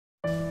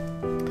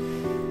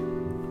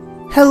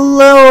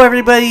Hello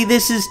everybody,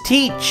 this is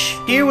Teach,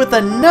 here with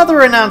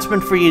another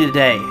announcement for you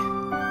today.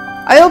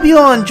 I hope you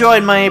all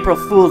enjoyed my April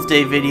Fool's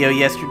Day video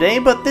yesterday,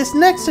 but this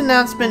next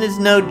announcement is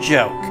no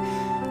joke.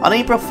 On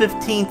April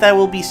 15th, I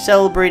will be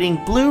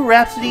celebrating Blue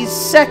Rhapsody's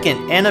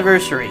 2nd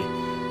anniversary.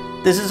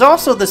 This is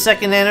also the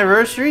 2nd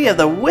anniversary of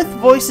the With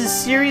Voices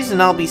series,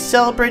 and I'll be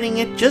celebrating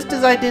it just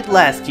as I did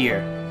last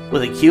year,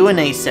 with a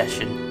Q&A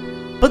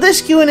session. But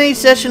this Q&A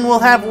session will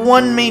have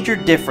one major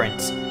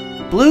difference.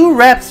 Blue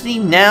Rhapsody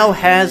now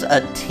has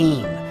a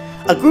team.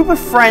 A group of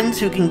friends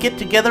who can get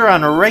together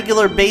on a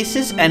regular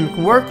basis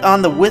and work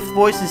on the With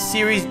Voices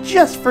series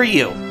just for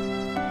you.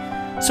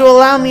 So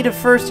allow me to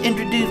first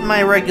introduce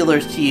my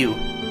regulars to you.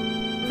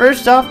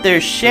 First off,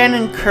 there's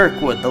Shannon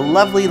Kirkwood, the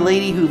lovely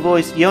lady who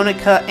voiced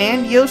Yonica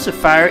and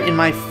Yosafire in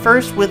my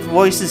first With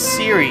Voices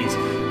series,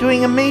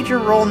 doing a major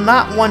role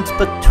not once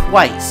but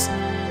twice.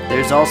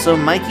 There's also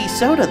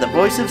Mikeysota, the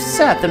voice of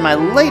Seth in my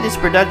latest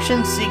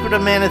production, Secret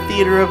of Mana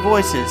Theater of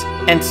Voices,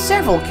 and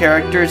several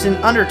characters in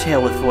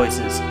Undertale with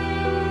voices.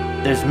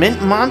 There's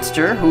Mint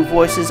Monster, who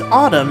voices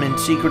Autumn in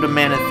Secret of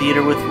Mana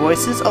Theater with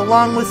voices,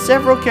 along with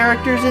several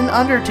characters in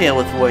Undertale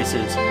with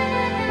voices.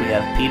 We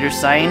have Peter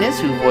Sianis,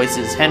 who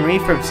voices Henry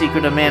from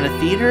Secret of Mana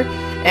Theater,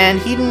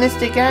 and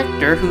Hedonistic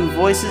Actor, who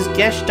voices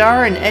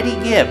Geshtar and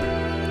Eddie Gibb.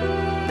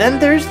 Then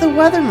there's the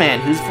Weatherman,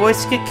 who's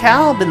voiced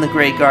Cacalb in The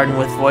Grey Garden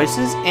with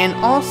voices, and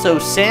also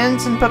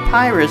Sans and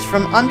Papyrus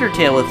from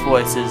Undertale with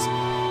voices.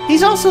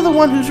 He's also the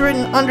one who's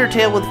written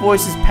Undertale with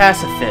voices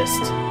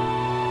Pacifist.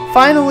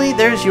 Finally,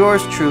 there's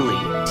yours truly,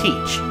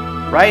 Teach.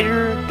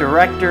 Writer,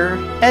 director,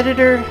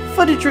 editor,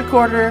 footage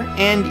recorder,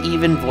 and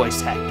even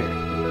voice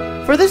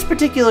actor. For this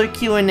particular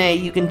Q&A,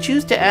 you can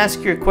choose to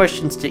ask your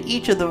questions to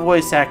each of the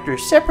voice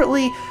actors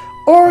separately,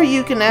 or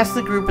you can ask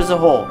the group as a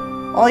whole.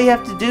 All you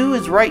have to do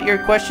is write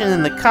your question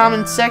in the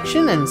comments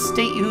section and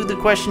state who the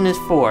question is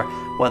for,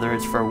 whether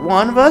it's for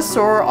one of us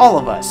or all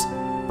of us.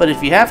 But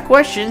if you have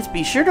questions,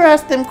 be sure to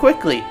ask them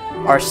quickly.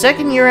 Our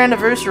 2nd year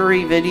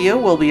anniversary video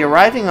will be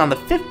arriving on the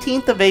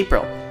 15th of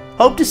April.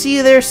 Hope to see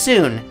you there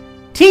soon.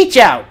 Teach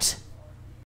out!